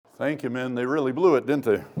Thank you, men. They really blew it, didn't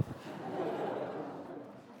they?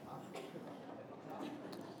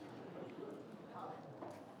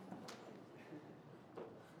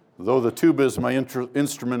 Though the tuba is my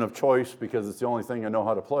instrument of choice because it's the only thing I know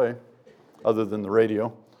how to play, other than the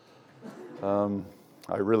radio.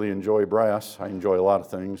 I really enjoy brass. I enjoy a lot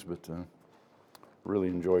of things, but really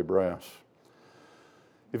enjoy brass.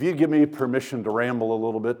 If you'd give me permission to ramble a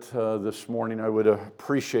little bit this morning, I would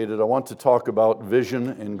appreciate it. I want to talk about vision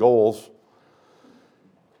and goals.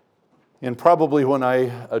 And probably when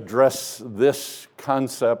I address this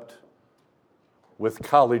concept with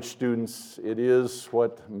college students, it is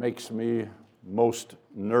what makes me most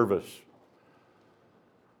nervous.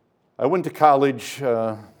 I went to college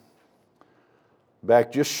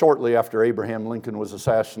back just shortly after Abraham Lincoln was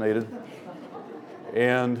assassinated.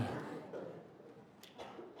 And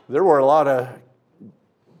there were a lot of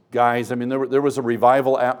guys, I mean, there was a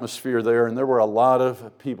revival atmosphere there, and there were a lot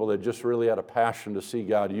of people that just really had a passion to see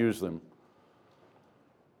God use them.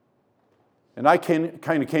 And I kind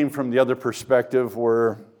of came from the other perspective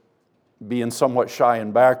where, being somewhat shy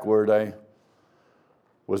and backward, I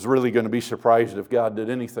was really going to be surprised if God did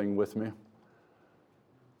anything with me.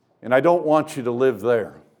 And I don't want you to live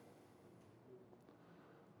there.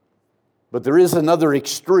 But there is another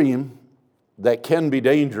extreme that can be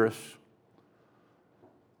dangerous.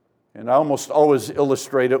 And I almost always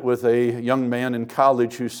illustrate it with a young man in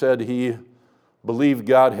college who said he believed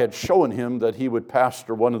God had shown him that he would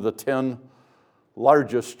pastor one of the 10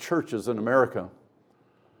 largest churches in America.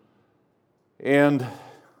 And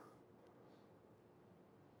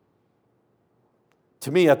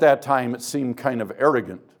to me at that time it seemed kind of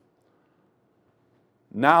arrogant.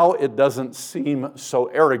 Now it doesn't seem so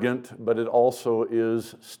arrogant, but it also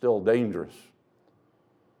is still dangerous.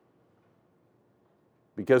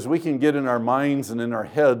 Because we can get in our minds and in our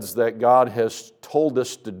heads that God has told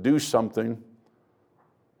us to do something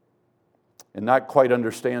and not quite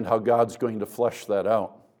understand how God's going to flesh that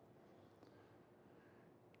out.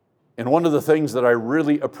 And one of the things that I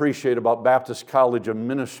really appreciate about Baptist College of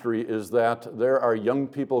Ministry is that there are young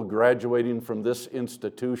people graduating from this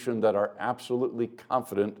institution that are absolutely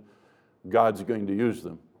confident God's going to use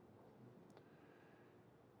them.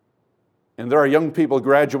 And there are young people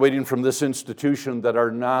graduating from this institution that are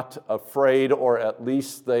not afraid, or at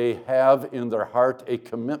least they have in their heart a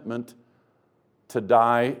commitment to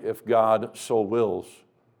die if God so wills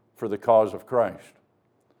for the cause of Christ.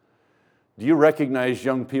 Do you recognize,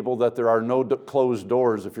 young people, that there are no closed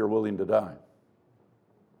doors if you're willing to die?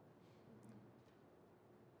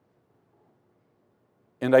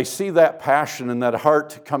 And I see that passion and that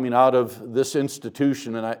heart coming out of this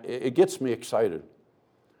institution, and it gets me excited.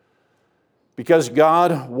 Because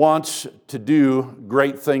God wants to do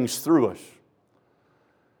great things through us.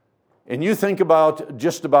 And you think about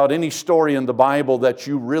just about any story in the Bible that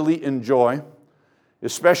you really enjoy,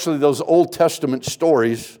 especially those Old Testament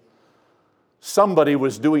stories, somebody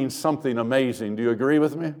was doing something amazing. Do you agree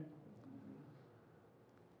with me?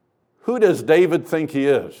 Who does David think he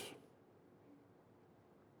is?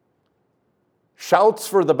 Shouts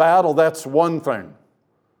for the battle, that's one thing.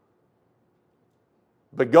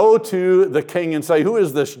 But go to the king and say, who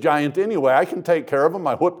is this giant anyway? I can take care of him.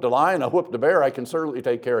 I whipped a lion, I whipped a bear. I can certainly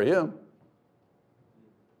take care of him.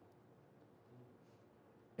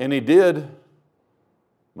 And he did.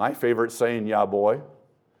 My favorite saying, yeah, boy.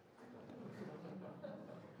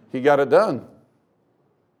 He got it done.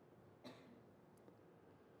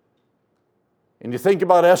 And you think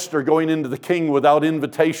about Esther going into the king without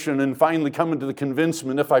invitation and finally coming to the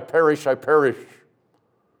convincement, if I perish, I perish.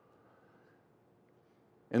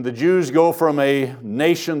 And the Jews go from a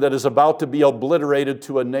nation that is about to be obliterated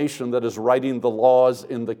to a nation that is writing the laws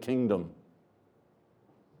in the kingdom.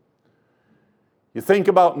 You think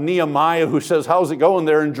about Nehemiah, who says, how's it going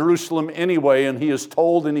there in Jerusalem anyway? And he is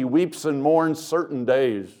told, and he weeps and mourns certain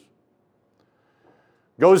days.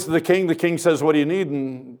 Goes to the king says, what do you need?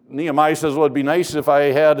 And Nehemiah says, well, it'd be nice if I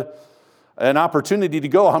had an opportunity to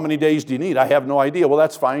go. How many days do you need? I have no idea. Well,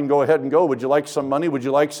 that's fine. Go ahead and go. Would you like some money? Would you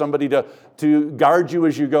like somebody to guard you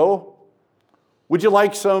as you go? Would you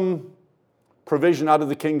like some provision out of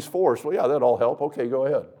the king's force? Well, yeah, that'd all help. Okay, go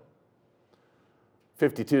ahead.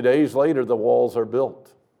 52 days later, the walls are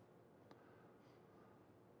built.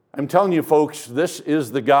 I'm telling you, folks, this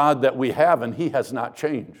is the God that we have, and He has not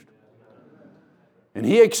changed. And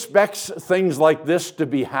He expects things like this to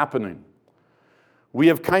be happening. We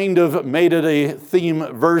have kind of made it a theme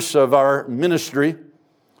verse of our ministry,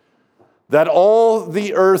 that all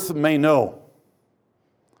the earth may know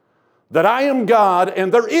that I am God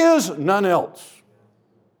and there is none else.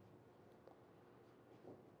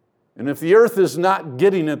 And if the earth is not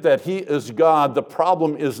getting it that He is God, the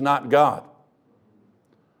problem is not God.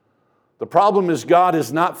 The problem is God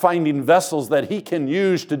is not finding vessels that He can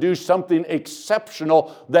use to do something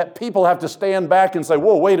exceptional that people have to stand back and say,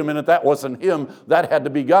 whoa, wait a minute, that wasn't Him. That had to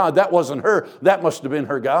be God. That wasn't her. That must have been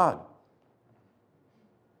her God.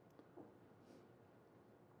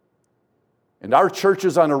 And our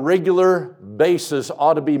churches on a regular basis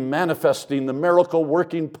ought to be manifesting the miracle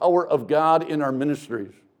working power of God in our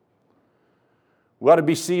ministries. We ought to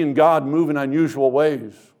be seeing God move in unusual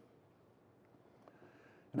ways.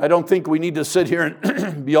 And I don't think we need to sit here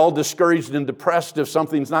and be all discouraged and depressed if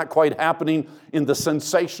something's not quite happening in the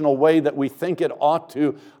sensational way that we think it ought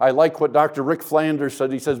to. I like what Dr. Rick Flanders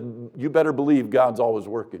said. He says, you better believe God's always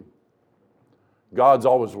working. God's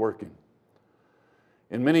always working.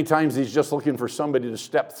 And many times He's just looking for somebody to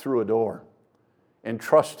step through a door and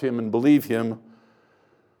trust Him and believe Him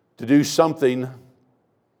to do something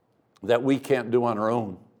that we can't do on our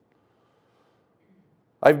own.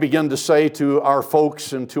 I've begun to say to our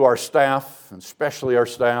folks and to our staff, especially our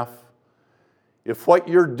staff, if what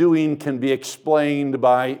you're doing can be explained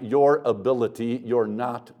by your ability, you're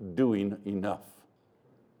not doing enough.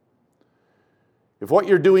 If what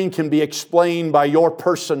you're doing can be explained by your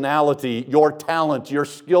personality, your talent, your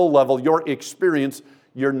skill level, your experience,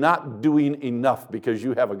 you're not doing enough because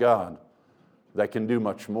you have a God that can do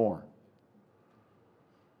much more.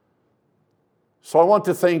 So I want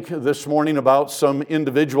to think this morning about some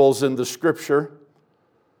individuals in the Scripture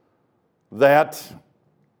that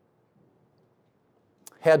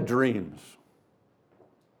had dreams,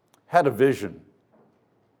 had a vision,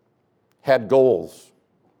 had goals.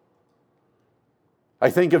 I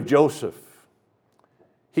think of Joseph.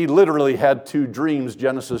 He literally had 2 dreams,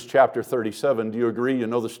 Genesis chapter 37. Do you agree? You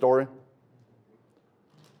know the story?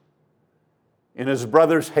 And his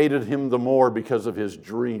brothers hated him the more because of his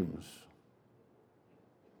dreams.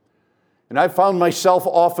 And I found myself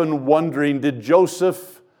often wondering, did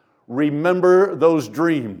Joseph remember those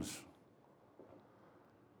dreams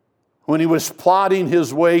when he was plotting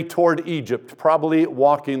his way toward Egypt, probably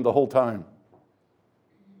walking the whole time?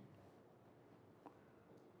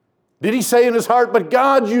 Did he say in his heart, but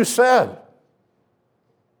God, you said?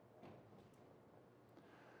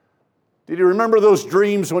 Did he remember those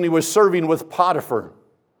dreams when he was serving with Potiphar?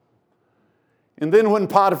 And then when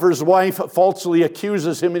Potiphar's wife falsely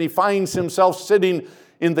accuses him and he finds himself sitting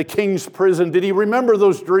in the king's prison, did he remember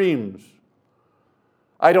those dreams?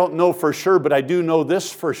 I don't know for sure, but I do know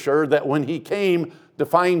this for sure, that when he came to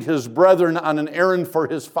find his brethren on an errand for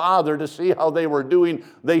his father to see how they were doing,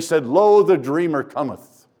 they said, lo, the dreamer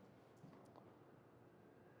cometh.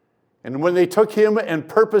 And when they took him and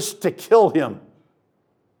purposed to kill him,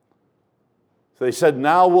 they said,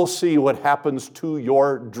 now we'll see what happens to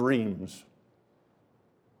your dreams.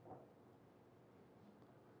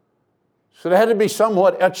 So it had to be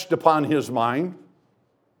somewhat etched upon his mind.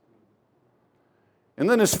 And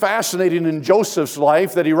then it's fascinating in Joseph's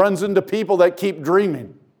life that he runs into people that keep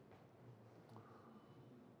dreaming.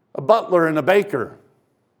 A butler and a baker.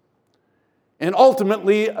 And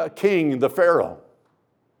ultimately a king, the Pharaoh.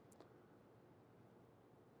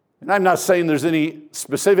 And I'm not saying there's any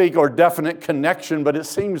specific or definite connection, but it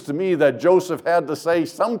seems to me that Joseph had to say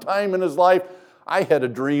sometime in his life, I had a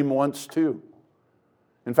dream once too.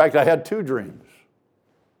 In fact, I had 2 dreams.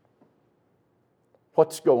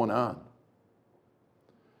 What's going on?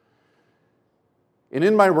 And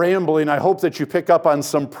in my rambling, I hope that you pick up on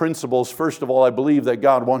some principles. First of all, I believe that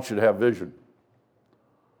God wants you to have vision.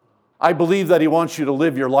 I believe that He wants you to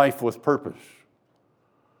live your life with purpose.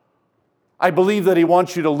 I believe that He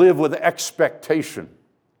wants you to live with expectation.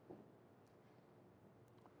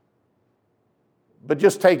 But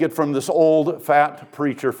just take it from this old, fat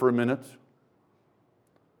preacher for a minute.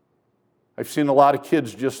 I've seen a lot of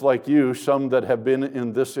kids just like you, some that have been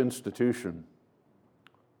in this institution,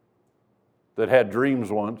 that had dreams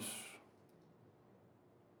once.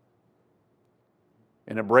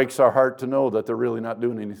 And it breaks our heart to know that they're really not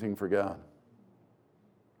doing anything for God.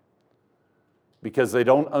 Because they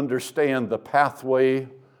don't understand the pathway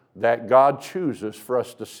that God chooses for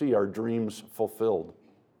us to see our dreams fulfilled.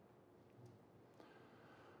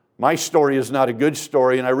 My story is not a good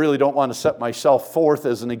story, and I really don't want to set myself forth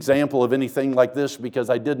as an example of anything like this because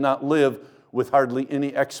I did not live with hardly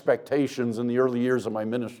any expectations in the early years of my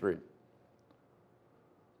ministry.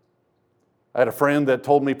 I had a friend that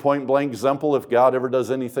told me point blank, Zempel, if God ever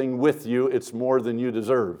does anything with you, it's more than you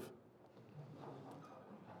deserve.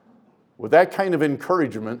 With that kind of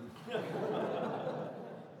encouragement,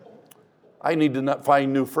 I need to not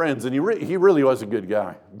find new friends. And he really was a good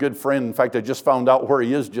guy, good friend. In fact, I just found out where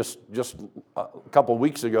he is just a couple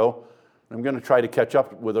weeks ago. I'm going to try to catch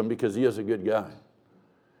up with him because he is a good guy.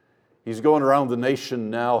 He's going around the nation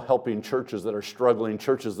now helping churches that are struggling,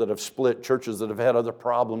 churches that have split, churches that have had other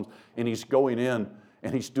problems, and he's going in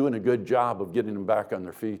and he's doing a good job of getting them back on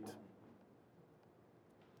their feet.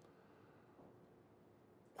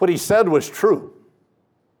 What he said was true.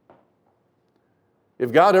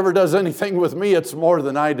 If God ever does anything with me, it's more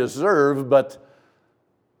than I deserve, but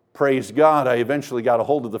praise God, I eventually got a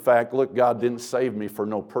hold of the fact, look, God didn't save me for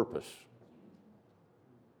no purpose.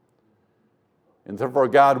 And therefore,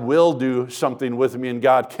 God will do something with me, and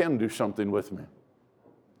God can do something with me.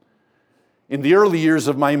 In the early years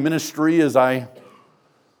of my ministry, as I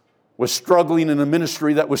was struggling in a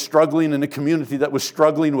ministry that was struggling, in a community that was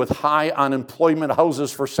struggling with high unemployment,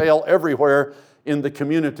 houses for sale everywhere in the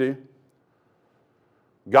community,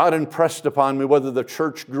 God impressed upon me, whether the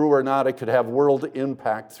church grew or not, I could have world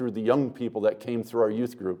impact through the young people that came through our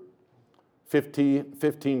youth group.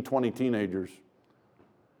 15, 20 teenagers.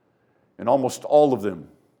 And almost all of them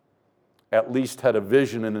at least had a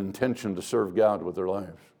vision and intention to serve God with their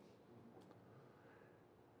lives.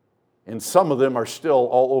 And some of them are still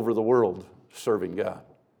all over the world serving God.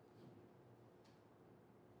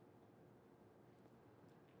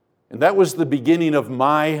 And that was the beginning of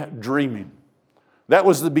my dreaming. That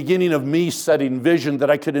was the beginning of me setting vision that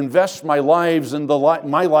I could invest my lives in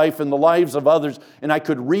my life and the lives of others, and I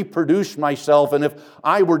could reproduce myself. And if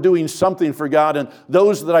I were doing something for God and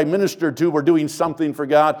those that I ministered to were doing something for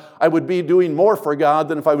God, I would be doing more for God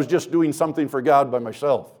than if I was just doing something for God by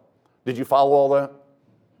myself. Did you follow all that?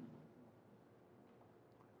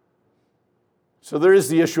 So there is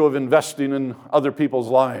the issue of investing in other people's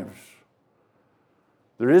lives.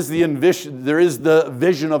 There is the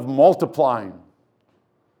vision of multiplying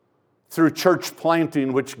through church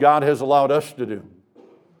planting, which God has allowed us to do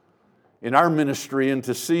in our ministry, and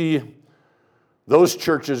to see those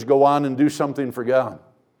churches go on and do something for God.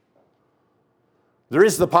 There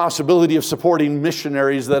is the possibility of supporting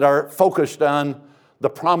missionaries that are focused on the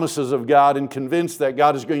promises of God and convinced that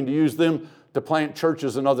God is going to use them to plant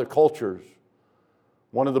churches in other cultures.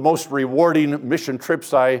 One of the most rewarding mission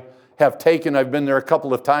trips I have taken, I've been there a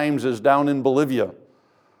couple of times, is down in Bolivia,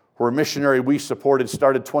 where a missionary we supported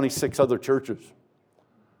started 26 other churches.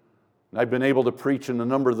 And I've been able to preach in a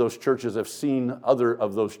number of those churches. I've seen other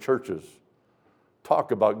of those churches.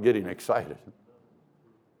 Talk about getting excited.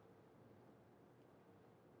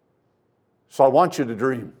 So I want you to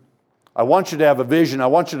dream. I want you to have a vision. I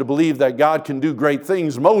want you to believe that God can do great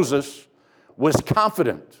things. Moses was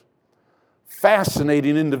confident,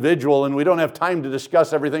 fascinating individual, and we don't have time to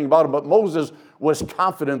discuss everything about him, but Moses was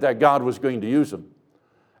confident that God was going to use him.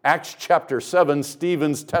 Acts chapter 7,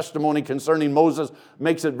 Stephen's testimony concerning Moses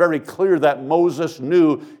makes it very clear that Moses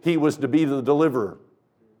knew he was to be the deliverer.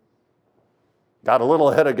 Got a little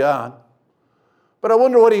ahead of God. But I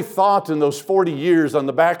wonder what he thought in those 40 years on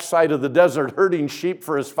the backside of the desert herding sheep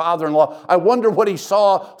for his father-in-law. I wonder what he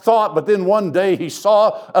thought, but then one day he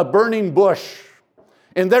saw a burning bush.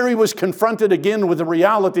 And there he was confronted again with the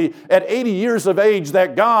reality at 80 years of age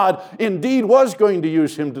that God indeed was going to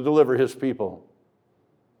use him to deliver his people.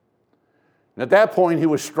 And at that point, he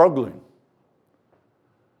was struggling.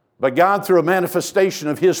 But God, through a manifestation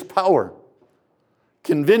of his power,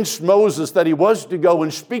 convinced Moses that he was to go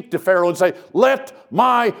and speak to Pharaoh and say, "Let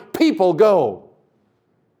my people go."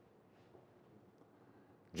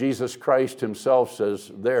 Jesus Christ himself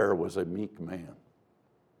says, "There was a meek man."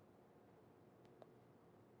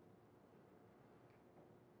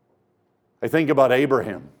 I think about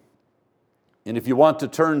Abraham. And if you want to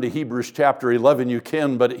turn to Hebrews chapter 11, you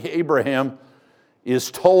can, but Abraham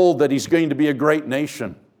is told that he's going to be a great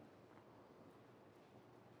nation.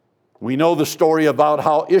 We know the story about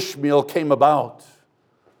how Ishmael came about.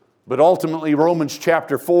 But ultimately, Romans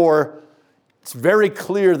chapter 4, it's very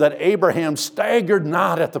clear that Abraham staggered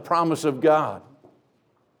not at the promise of God.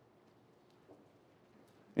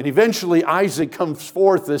 And eventually, Isaac comes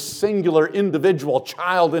forth, this singular individual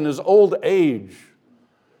child in his old age.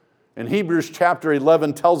 And Hebrews chapter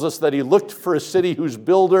 11 tells us that he looked for a city whose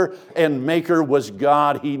builder and maker was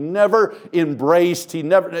God. He never embraced,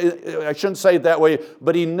 I shouldn't say it that way,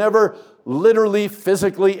 but he never literally,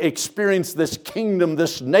 physically experienced this kingdom,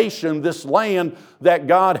 this nation, this land that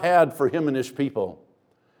God had for him and his people.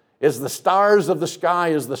 As the stars of the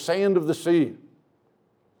sky, as the sand of the sea.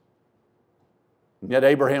 And yet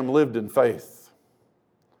Abraham lived in faith.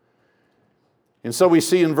 And so we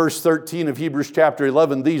see in verse 13 of Hebrews chapter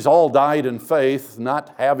 11, these all died in faith,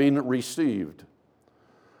 not having received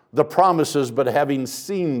the promises, but having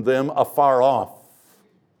seen them afar off.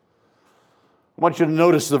 I want you to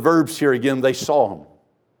notice the verbs here again. They saw them.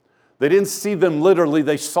 They didn't see them literally.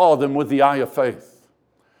 They saw them with the eye of faith.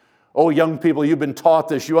 Oh, young people, you've been taught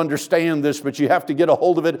this. You understand this, but you have to get a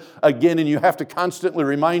hold of it again, and you have to constantly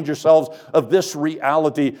remind yourselves of this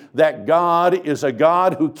reality, that God is a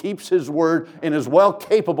God who keeps His word and is well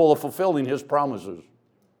capable of fulfilling His promises.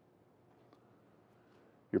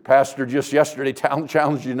 Your pastor just yesterday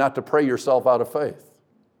challenged you not to pray yourself out of faith.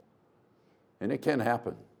 And it can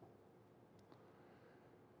happen.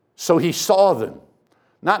 So he saw them,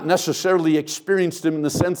 not necessarily experienced them in the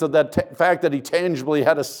sense of that fact that he tangibly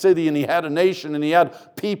had a city and he had a nation and he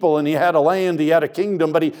had people and he had a land, he had a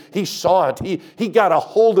kingdom, but he saw it. He got a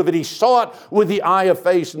hold of it. He saw it with the eye of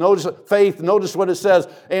faith. Notice what it says,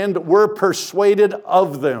 and were persuaded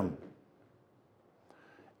of them.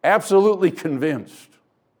 Absolutely convinced.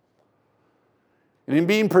 And in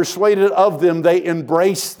being persuaded of them, they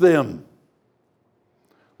embraced them.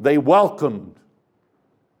 They welcomed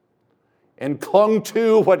and clung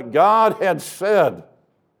to what God had said.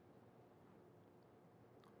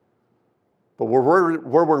 But where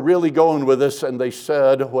we're really going with this, and they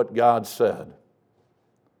said what God said.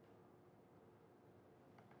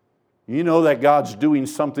 You know that God's doing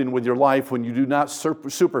something with your life when you do not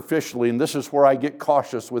superficially, and this is where I get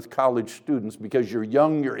cautious with college students, because you're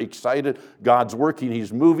young, you're excited, God's working,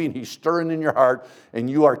 He's moving, He's stirring in your heart, and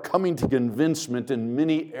you are coming to convincement in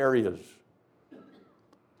many areas.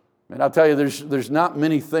 And I'll tell you, there's not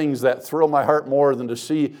many things that thrill my heart more than to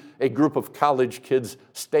see a group of college kids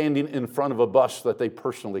standing in front of a bus that they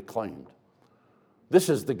personally claimed. This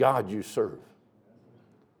is the God you serve.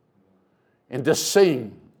 And to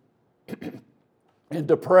sing, and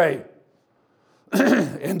to pray,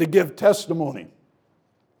 and to give testimony.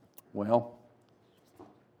 Well,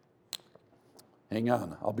 hang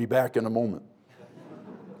on, I'll be back in a moment.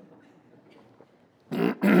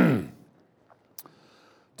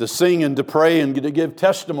 To sing and to pray and to give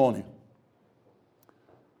testimony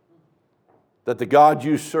that the God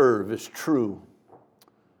you serve is true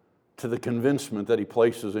to the convincement that He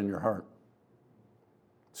places in your heart.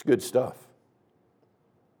 It's good stuff.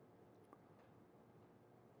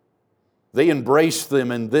 They embraced them,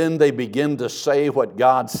 and then they begin to say what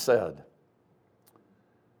God said.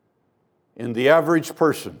 And the average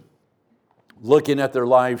person looking at their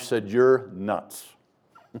life said, "You're nuts."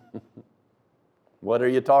 What are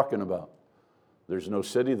you talking about? There's no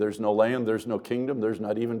city, there's no land, there's no kingdom, there's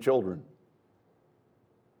not even children.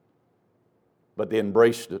 But they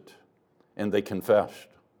embraced it, and they confessed.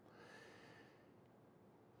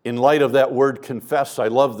 In light of that word confess, I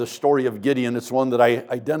love the story of Gideon. It's one that I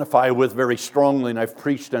identify with very strongly, and I've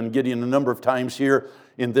preached on Gideon a number of times here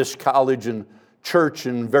in this college and church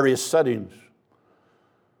in various settings.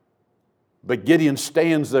 But Gideon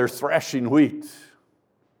stands there threshing wheat.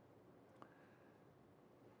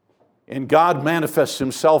 And God manifests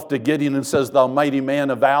Himself to Gideon and says, "Thou mighty man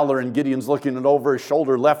of valor." And Gideon's looking it over his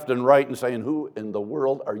shoulder left and right and saying, "Who in the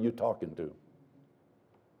world are you talking to?"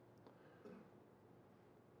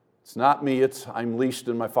 It's not me, I'm leased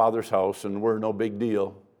in my father's house, and we're no big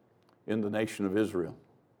deal in the nation of Israel.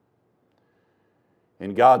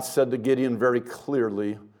 And God said to Gideon very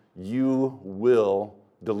clearly, "You will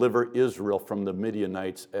deliver Israel from the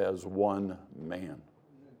Midianites as one man."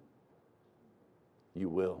 You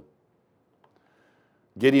will.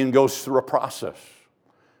 Gideon goes through a process,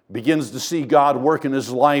 begins to see God work in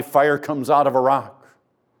his life. Fire comes out of a rock.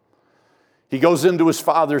 He goes into his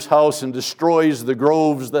father's house and destroys the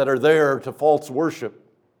groves that are there to false worship.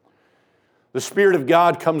 The Spirit of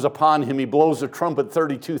God comes upon him. He blows a trumpet.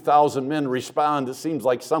 32,000 men respond. It seems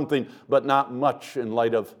like something, but not much in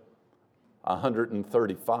light of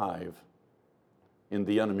 135 in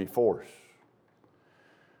the enemy force.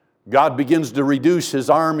 God begins to reduce his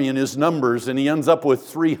army and his numbers, and he ends up with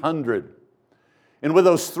 300. And with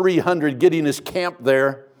those 300, Gideon is camped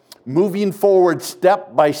there, moving forward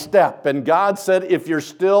step by step. And God said, "If you're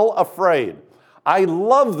still afraid," I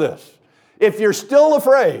love this, "if you're still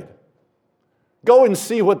afraid, go and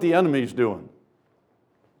see what the enemy's doing."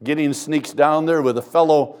 Gideon sneaks down there with a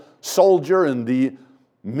fellow soldier, and the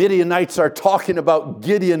Midianites are talking about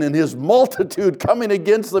Gideon and his multitude coming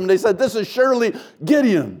against them. They said, "This is surely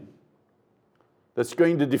Gideon that's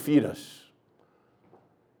going to defeat us."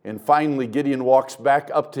 And finally, Gideon walks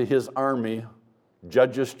back up to his army,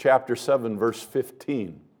 Judges chapter 7, verse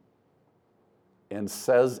 15, and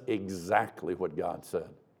says exactly what God said.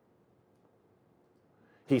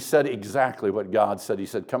 He said exactly what God said. He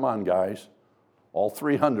said, "Come on, guys, all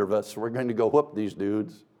 300 of us, we're going to go whoop these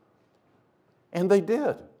dudes." And they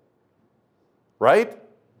did. Right?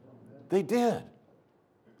 They did.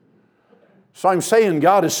 So I'm saying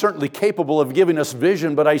God is certainly capable of giving us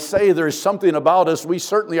vision, but I say there is something about us, we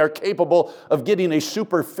certainly are capable of getting a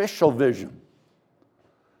superficial vision.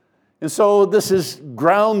 And so this is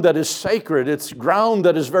ground that is sacred. It's ground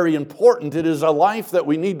that is very important. It is a life that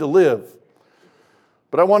we need to live.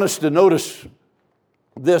 But I want us to notice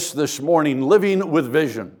this morning, living with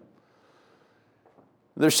vision.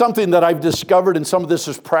 There's something that I've discovered, and some of this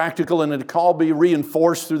is practical, and it can all be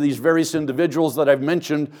reinforced through these various individuals that I've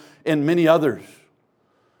mentioned and many others.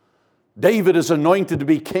 David is anointed to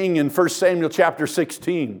be king in 1 Samuel chapter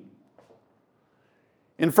 16.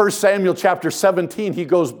 In 1 Samuel chapter 17, he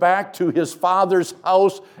goes back to his father's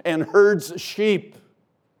house and herds sheep.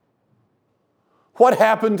 What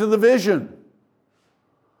happened to the vision?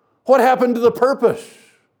 What happened to the purpose?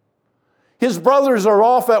 His brothers are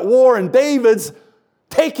off at war, and David's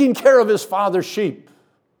taking care of his father's sheep.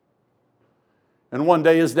 And one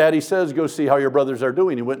day his daddy says, go see how your brothers are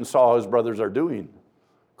doing. He went and saw how his brothers are doing.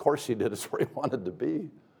 Of course he did. It's where he wanted to be.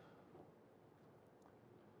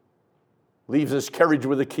 Leaves his carriage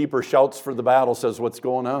with the keeper, shouts for the battle, says, what's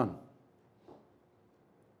going on?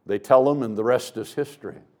 They tell him, and the rest is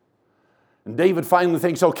history. And David finally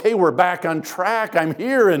thinks, okay, we're back on track. I'm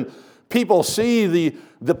here, and people see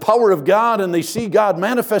the power of God, and they see God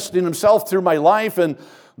manifesting himself through my life, and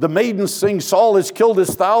the maidens sing, Saul has killed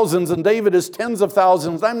his thousands, and David his tens of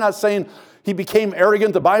thousands. I'm not saying he became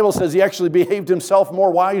arrogant. The Bible says he actually behaved himself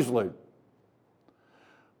more wisely.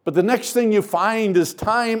 But the next thing you find is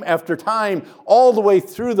time after time, all the way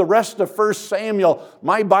through the rest of 1 Samuel.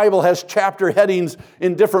 My Bible has chapter headings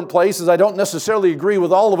in different places. I don't necessarily agree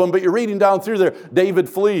with all of them, but you're reading down through there. David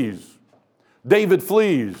flees. David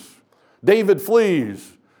flees. David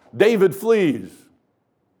flees. David flees.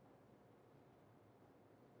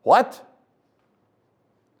 What?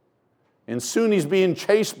 And soon he's being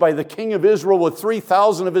chased by the king of Israel with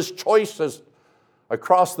 3,000 of his choicest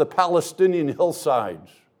across the Palestinian hillsides.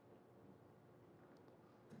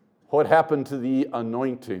 What happened to the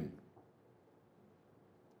anointing?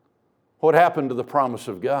 What happened to the promise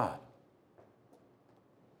of God?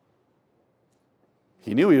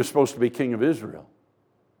 He knew he was supposed to be king of Israel.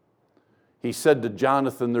 He said to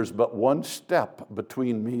Jonathan, there's but one step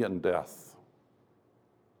between me and death.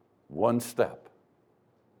 One step.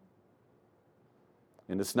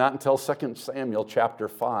 And it's not until 2 Samuel chapter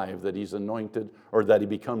 5 that he's anointed, or that he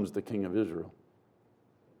becomes the king of Israel.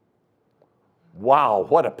 Wow,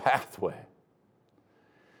 what a pathway.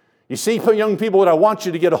 You see, young people, what I want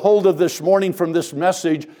you to get a hold of this morning from this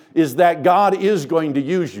message is that God is going to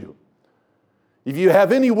use you. If you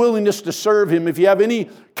have any willingness to serve him, if you have any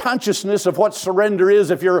consciousness of what surrender is,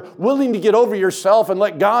 if you're willing to get over yourself and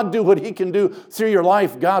let God do what he can do through your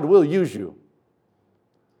life, God will use you.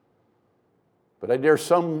 But I dare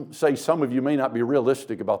say some of you may not be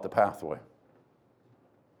realistic about the pathway.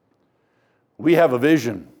 We have a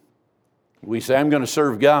vision. We say, I'm going to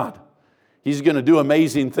serve God. He's going to do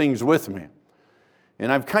amazing things with me.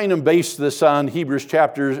 And I've kind of based this on Hebrews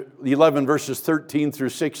chapter 11, verses 13 through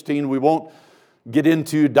 16. We won't get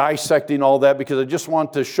into dissecting all that because I just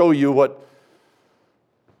want to show you what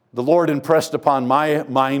the Lord impressed upon my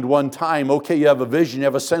mind one time. Okay, you have a vision, you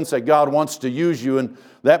have a sense that God wants to use you, and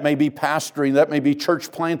that may be pastoring, that may be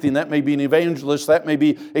church planting, that may be an evangelist, that may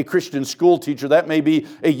be a Christian school teacher, that may be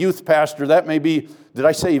a youth pastor, that may be, did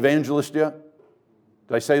I say evangelist yet?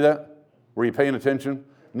 Did I say that? Were you paying attention?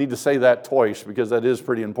 I need to say that twice because that is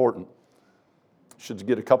pretty important. Should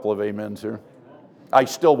get a couple of amens here. I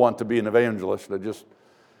still want to be an evangelist. I just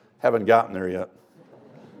haven't gotten there yet.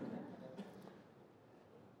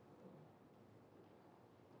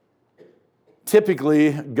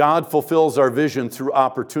 Typically, God fulfills our vision through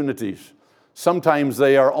opportunities. Sometimes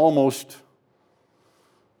they are almost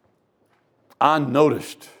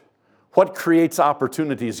unnoticed. What creates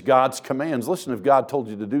opportunities? God's commands. Listen, if God told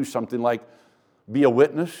you to do something like be a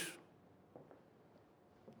witness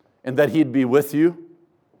and that he'd be with you,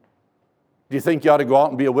 do you think you ought to go out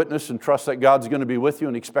and be a witness and trust that God's going to be with you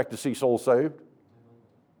and expect to see souls saved?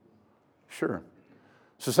 Sure.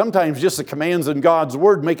 So sometimes just the commands in God's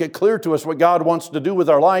Word make it clear to us what God wants to do with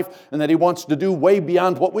our life and that he wants to do way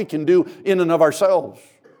beyond what we can do in and of ourselves.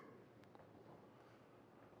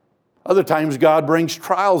 Other times God brings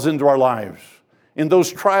trials into our lives. And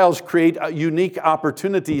those trials create unique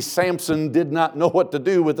opportunities. Samson did not know what to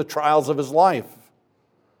do with the trials of his life.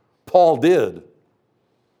 Paul did.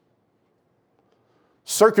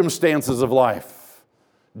 Circumstances of life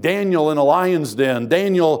Daniel in a lion's den.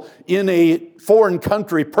 Daniel in a foreign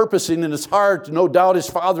country, purposing in his heart. No doubt his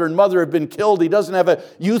father and mother have been killed. He doesn't have a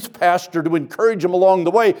youth pastor to encourage him along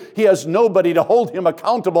the way. He has nobody to hold him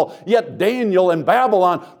accountable. Yet Daniel in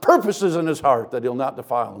Babylon purposes in his heart that he'll not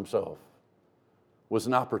defile himself. Was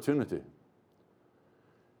an opportunity.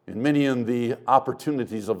 And many in the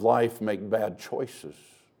opportunities of life make bad choices.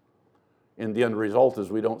 And the end result is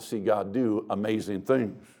we don't see God do amazing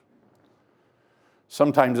things.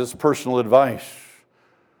 Sometimes it's personal advice.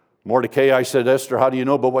 Mordecai said, Esther, how do you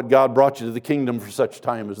know about what God brought you to the kingdom for such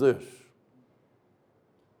time as this?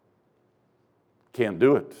 Can't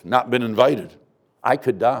do it. Not been invited. I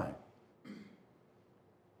could die.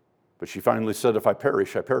 But she finally said, if I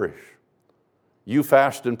perish, I perish. You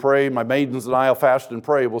fast and pray. My maidens and I will fast and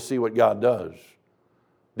pray. We'll see what God does.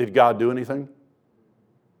 Did God do anything?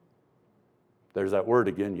 There's that word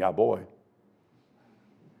again, yeah boy.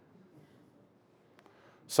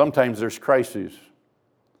 Sometimes there's crises.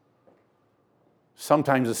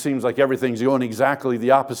 Sometimes it seems like everything's going exactly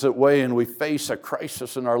the opposite way and we face a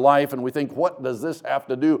crisis in our life and we think, what does this have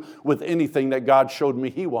to do with anything that God showed me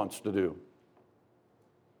He wants to do?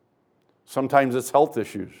 Sometimes it's health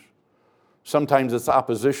issues. Sometimes it's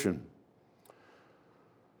opposition.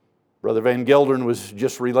 Brother Van Gelderen was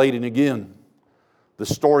just relating again the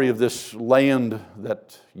story of this land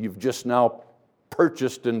that you've just now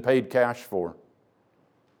purchased and paid cash for.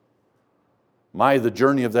 The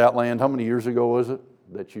journey of that land, how many years ago was it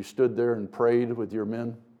that you stood there and prayed with your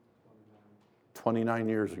men? 29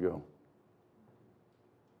 years ago.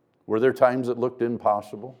 Were there times that looked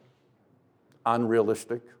impossible?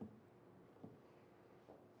 Unrealistic?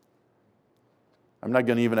 I'm not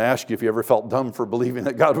going to even ask you if you ever felt dumb for believing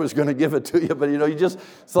that God was going to give it to you, but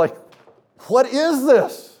it's like, what is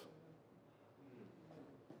this?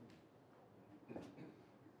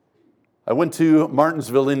 I went to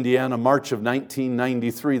Martinsville, Indiana, March of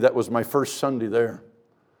 1993. That was my first Sunday there.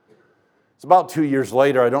 It's about 2 years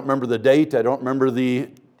later. I don't remember the date. I don't remember the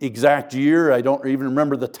exact year. I don't even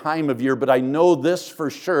remember the time of year, but I know this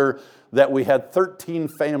for sure, that we had 13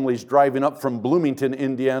 families driving up from Bloomington,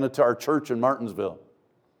 Indiana to our church in Martinsville.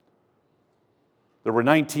 There were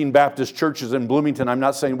 19 Baptist churches in Bloomington. I'm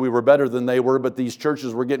not saying we were better than they were, but these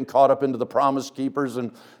churches were getting caught up into the Promise Keepers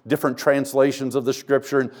and different translations of the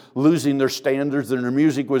Scripture and losing their standards, and their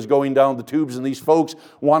music was going down the tubes, and these folks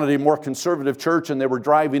wanted a more conservative church, and they were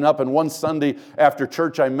driving up, and one Sunday after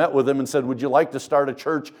church I met with them and said, would you like to start a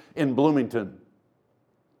church in Bloomington?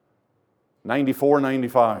 94,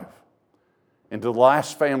 95. And to the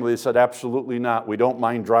last family, they said, absolutely not. We don't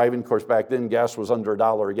mind driving. Of course, back then, gas was under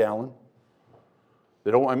 $1 a gallon.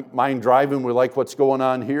 They don't mind driving. We like what's going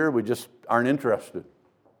on here. We just aren't interested.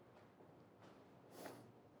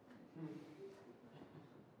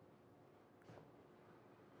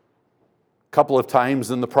 A couple of times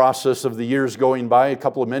in the process of the years going by, a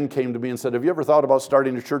couple of men came to me and said, have you ever thought about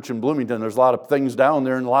starting a church in Bloomington? There's a lot of things down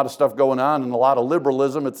there and a lot of stuff going on and a lot of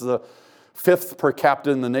liberalism. It's the 5th per capita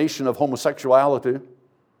in the nation of homosexuality.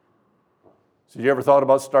 So you ever thought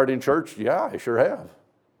about starting a church? Yeah, I sure have.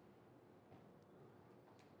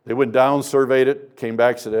 They went down, surveyed it, came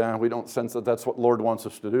back, said, we don't sense that that's what the Lord wants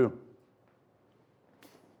us to do.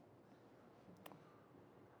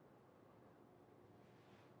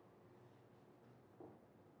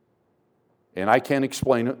 And I can't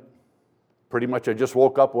explain it. Pretty much I just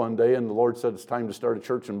woke up one day and the Lord said it's time to start a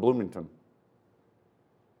church in Bloomington.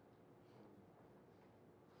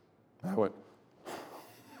 I went,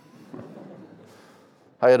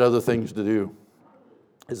 I had other things to do.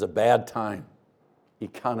 It was a bad time.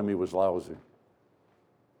 Economy was lousy.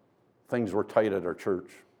 Things were tight at our church.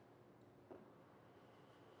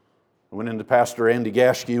 I went into Pastor Andy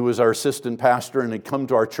Gashke, who was our assistant pastor, and had come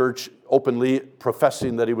to our church openly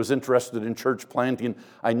professing that he was interested in church planting.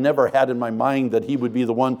 I never had in my mind that he would be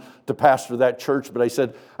the one to pastor that church, but I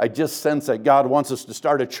said, I just sense that God wants us to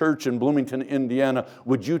start a church in Bloomington, Indiana.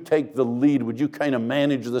 Would you take the lead? Would you kind of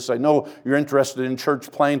manage this? I know you're interested in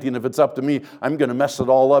church planting. If it's up to me, I'm going to mess it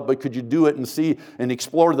all up, but could you do it and see and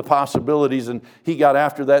explore the possibilities? And he got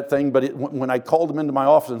after that thing, but when I called him into my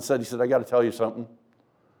office and said, he said, I got to tell you something.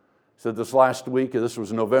 He said, this last week, this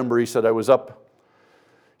was November, he said, I was up.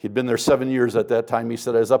 He'd been there 7 years at that time. He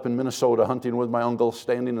said, I was up in Minnesota hunting with my uncle,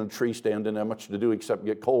 standing in a tree stand, didn't have much to do except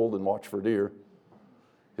get cold and watch for deer.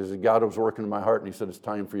 He said, God was working in my heart, and he said, it's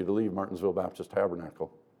time for you to leave Martinsville Baptist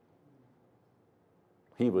Tabernacle.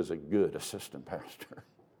 He was a good assistant pastor.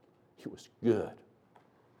 He was good.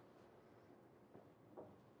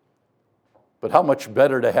 But how much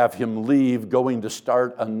better to have him leave, going to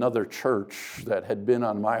start another church that had been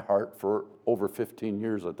on my heart for over 15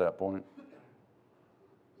 years at that point.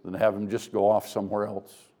 than have them just go off somewhere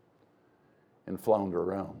else and flounder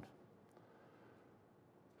around.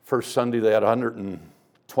 First Sunday, they had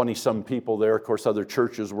 120-some people there. Of course, other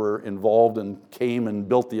churches were involved and came and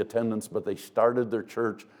built the attendance, but they started their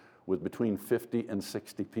church with between 50 and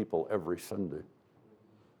 60 people every Sunday.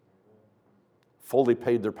 Fully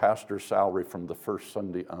paid their pastor's salary from the first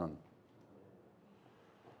Sunday on.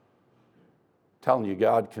 Telling you,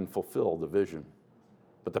 God can fulfill the vision,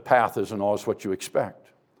 but the path isn't always what you expect.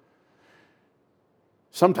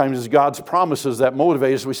 Sometimes it's God's promises that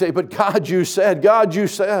motivate us. We say, but God, you said, God, you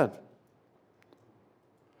said.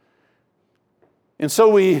 And so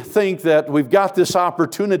we think that we've got this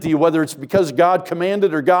opportunity, whether it's because God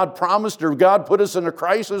commanded or God promised or God put us in a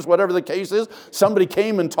crisis, whatever the case is. Somebody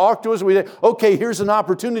came and talked to us. We say, okay, here's an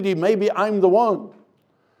opportunity. Maybe I'm the one.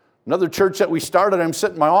 Another church that we started, I'm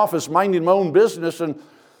sitting in my office minding my own business, and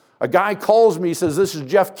a guy calls me. He says, this is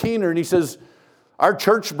Jeff Keener, and he says, our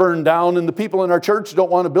church burned down, and the people in our church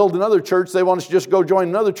don't want to build another church. They want us to just go join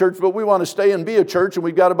another church, but we want to stay and be a church, and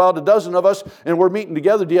we've got about a dozen of us, and we're meeting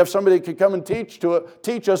together. Do you have somebody that could come and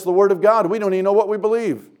teach us the Word of God? We don't even know what we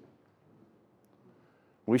believe.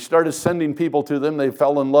 We started sending people to them. They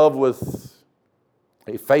fell in love with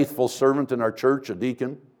a faithful servant in our church, a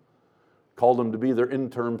deacon, called him to be their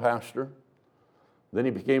interim pastor. Then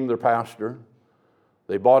he became their pastor.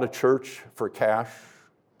 They bought a church for cash.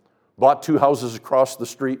 Bought 2 houses across the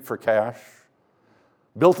street for cash.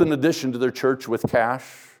 Built an addition to their church with cash.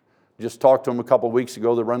 Just talked to them a couple of weeks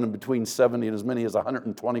ago. They're running between 70 and as many as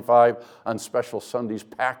 125 on special Sundays,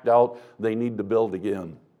 packed out. They need to build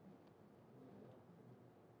again.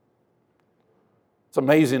 It's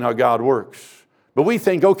amazing how God works. But we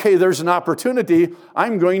think, okay, there's an opportunity.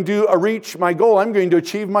 I'm going to reach my goal. I'm going to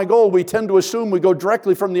achieve my goal. We tend to assume we go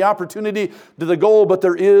directly from the opportunity to the goal, but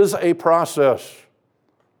there is a process.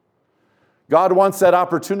 God wants that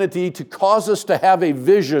opportunity to cause us to have a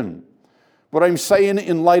vision. What I'm saying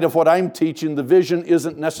in light of what I'm teaching, the vision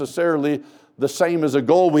isn't necessarily the same as a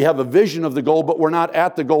goal. We have a vision of the goal, but we're not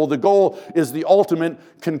at the goal. The goal is the ultimate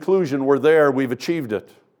conclusion. We're there. We've achieved it.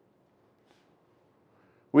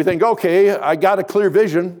 We think, okay, I got a clear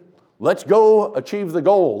vision. Let's go achieve the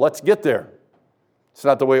goal. Let's get there. It's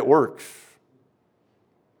not the way it works.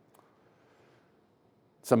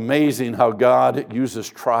 It's amazing how God uses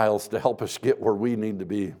trials to help us get where we need to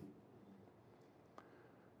be.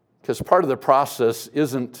 Because part of the process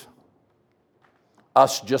isn't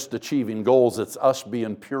us just achieving goals, it's us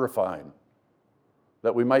being purified,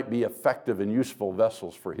 that we might be effective and useful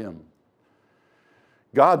vessels for Him.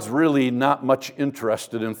 God's really not much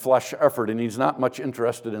interested in flesh effort, and He's not much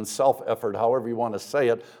interested in self-effort, however you want to say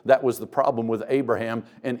it. That was the problem with Abraham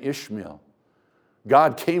and Ishmael.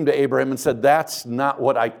 God came to Abraham and said, that's not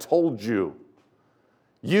what I told you.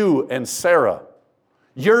 You and Sarah,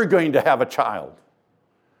 you're going to have a child.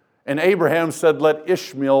 And Abraham said, let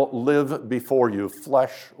Ishmael live before you.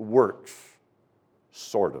 Flesh works,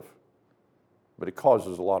 sort of. But it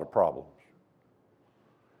causes a lot of problems.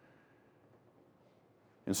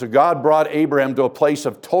 And so God brought Abraham to a place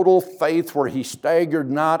of total faith where he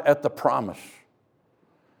staggered not at the promise.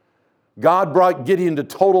 God brought Gideon to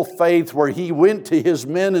total faith where he went to his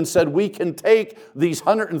men and said, we can take these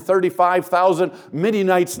 135,000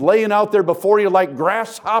 Midianites laying out there before you like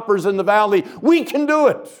grasshoppers in the valley. We can do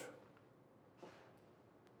it.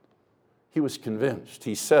 He was convinced.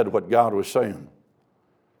 He said what God was saying.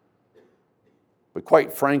 But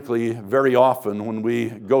quite frankly, very often when we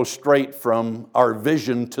go straight from our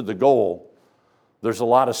vision to the goal, there's a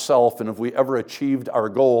lot of self, and if we ever achieved our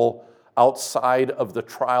goal outside of the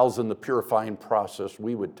trials and the purifying process,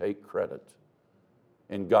 we would take credit,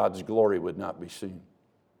 and God's glory would not be seen.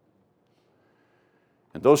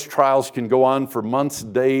 And those trials can go on for months,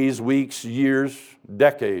 days, weeks, years,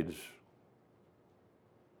 decades.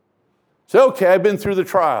 Say, okay, I've been through the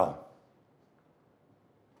trial.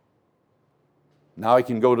 Now I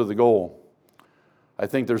can go to the goal. I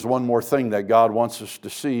think there's one more thing that God wants us to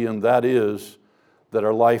see, and that is that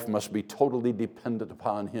our life must be totally dependent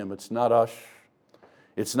upon Him. It's not us.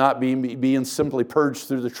 It's not being simply purged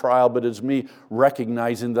through the trial, but it's me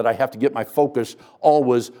recognizing that I have to get my focus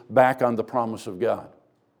always back on the promise of God.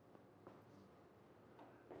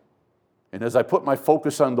 And as I put my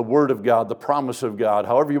focus on the Word of God, the promise of God,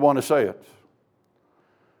 however you want to say it,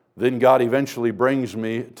 then God eventually brings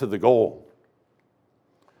me to the goal.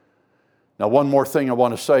 Now, one more thing I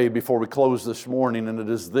want to say before we close this morning, and it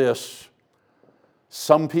is this.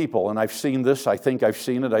 Some people, and I've seen this, I think I've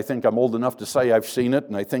seen it, I think I'm old enough to say I've seen it,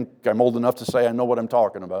 and I think I'm old enough to say I know what I'm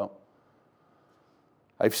talking about.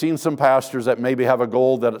 I've seen some pastors that maybe have a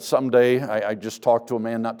goal that someday, I just talked to a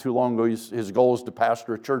man not too long ago, his goal is to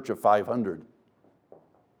pastor a church of 500.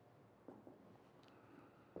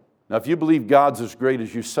 Now, if you believe God's as great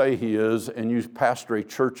as you say He is, and you pastor a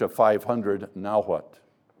church of 500, now what?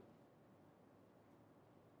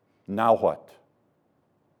 Now what?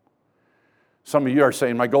 Some of you are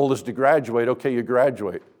saying, my goal is to graduate. Okay, you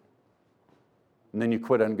graduate. And then you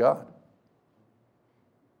quit on God.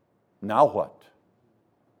 Now what?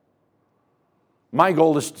 My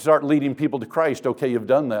goal is to start leading people to Christ. Okay, you've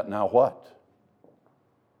done that. Now what?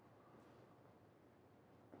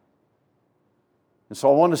 And so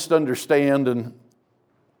I want us to understand, and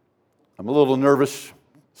I'm a little nervous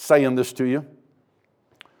saying this to you,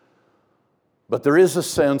 but there is a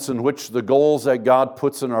sense in which the goals that God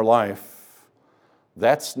puts in our life,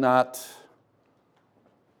 that's not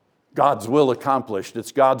God's will accomplished.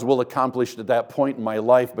 It's God's will accomplished at that point in my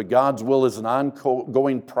life, but God's will is an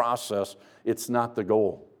ongoing process. It's not the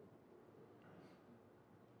goal.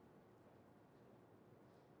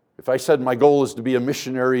 If I said my goal is to be a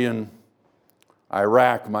missionary in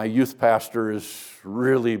Iraq, my youth pastor is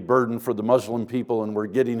really burdened for the Muslim people, and we're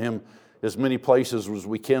getting him as many places as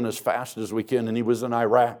we can, as fast as we can, and he was in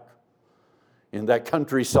Iraq. In that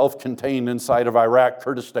country, self-contained inside of Iraq,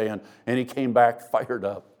 Kurdistan, and he came back fired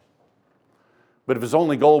up. But if his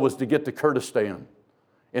only goal was to get to Kurdistan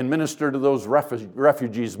and minister to those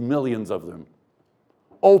refugees, millions of them,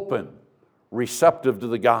 open, receptive to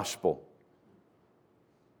the gospel,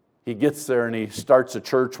 he gets there and he starts a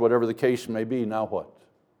church, whatever the case may be. Now what?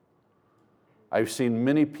 I've seen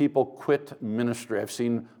many people quit ministry. I've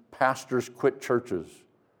seen pastors quit churches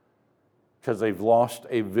because they've lost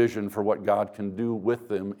a vision for what God can do with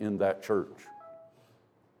them in that church.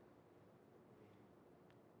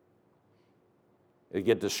 They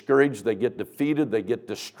get discouraged, they get defeated, they get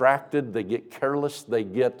distracted, they get careless, they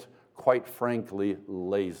get, quite frankly,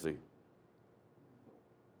 lazy.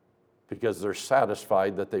 Because they're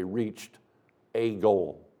satisfied that they reached a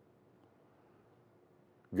goal.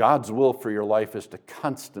 God's will for your life is to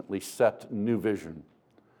constantly set new vision,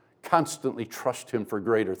 constantly trust Him for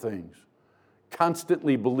greater things,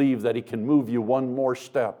 constantly believe that He can move you one more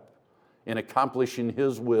step in accomplishing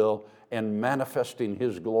His will and manifesting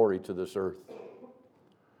His glory to this earth.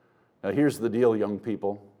 Now here's the deal, young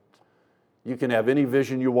people. You can have any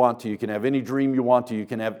vision you want to, you can have any dream you want to, you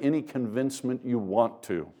can have any convincement you want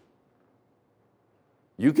to.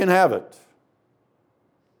 You can have it.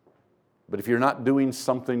 But if you're not doing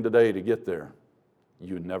something today to get there,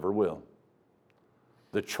 you never will.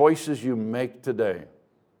 The choices you make today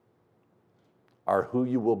are who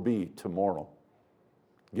you will be tomorrow.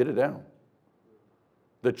 Get it down.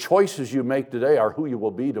 The choices you make today are who you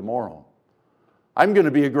will be tomorrow. I'm going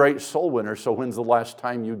to be a great soul winner, so when's the last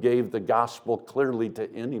time you gave the gospel clearly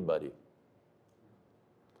to anybody?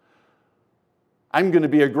 I'm going to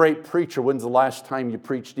be a great preacher. When's the last time you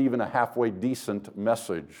preached even a halfway decent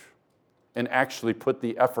message and actually put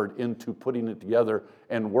the effort into putting it together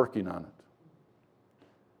and working on it?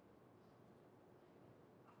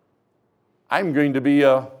 I'm going to be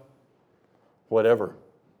a whatever.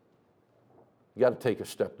 You got to take a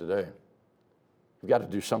step today. You've got to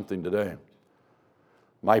do something today.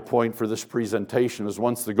 My point for this presentation is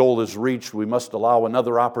once the goal is reached, we must allow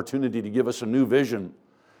another opportunity to give us a new vision.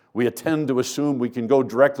 We tend to assume we can go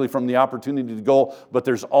directly from the opportunity to goal, but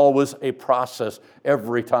there's always a process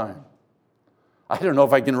every time. I don't know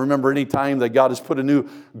if I can remember any time that God has put a new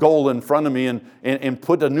goal in front of me and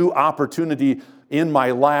put a new opportunity in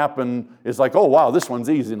my lap and is like, oh, wow, this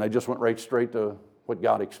one's easy, and I just went right straight to what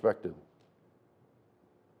God expected.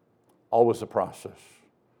 Always a process.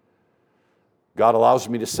 God allows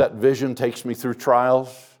me to set vision, takes me through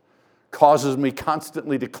trials, causes me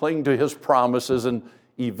constantly to cling to His promises, and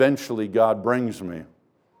eventually God brings me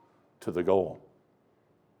to the goal.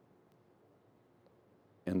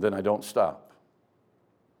 And then I don't stop.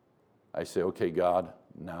 I say, okay, God,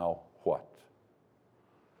 now what?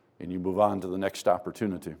 And you move on to the next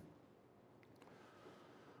opportunity.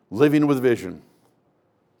 Living with vision.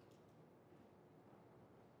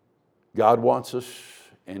 God wants us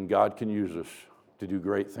and God can use us to do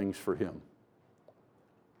great things for Him.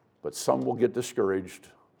 But some will get discouraged,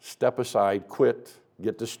 step aside, quit,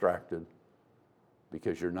 get distracted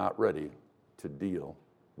because you're not ready to deal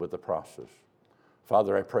with the process.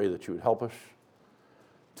 Father, I pray that you would help us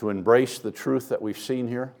to embrace the truth that we've seen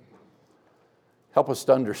here. Help us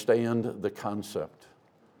to understand the concept.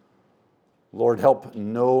 Lord, help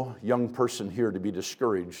no young person here to be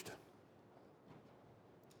discouraged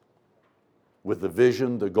with the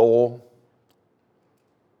vision, the goal,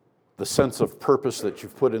 the sense of purpose that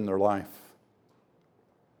you've put in their life.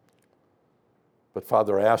 But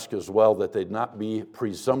Father, I ask as well that they'd not be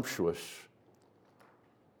presumptuous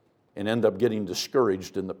and end up getting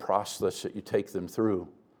discouraged in the process that you take them through.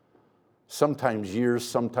 Sometimes years,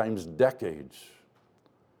 sometimes decades.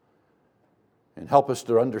 And help us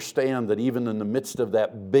to understand that even in the midst of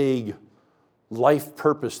that big life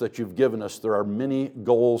purpose that you've given us, there are many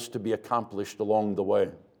goals to be accomplished along the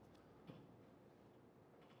way.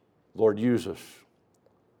 Lord, use us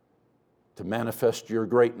to manifest your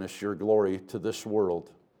greatness, your glory to this world.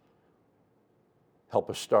 Help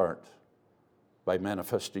us start by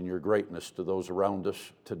manifesting your greatness to those around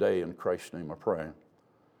us today. In Christ's name I pray.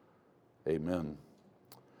 Amen.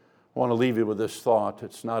 I want to leave you with this thought.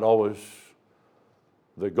 It's not always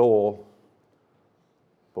the goal,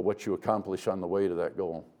 but what you accomplish on the way to that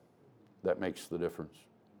goal. That makes the difference.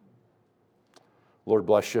 Lord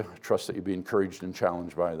bless you. I trust that you'll be encouraged and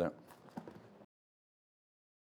challenged by that.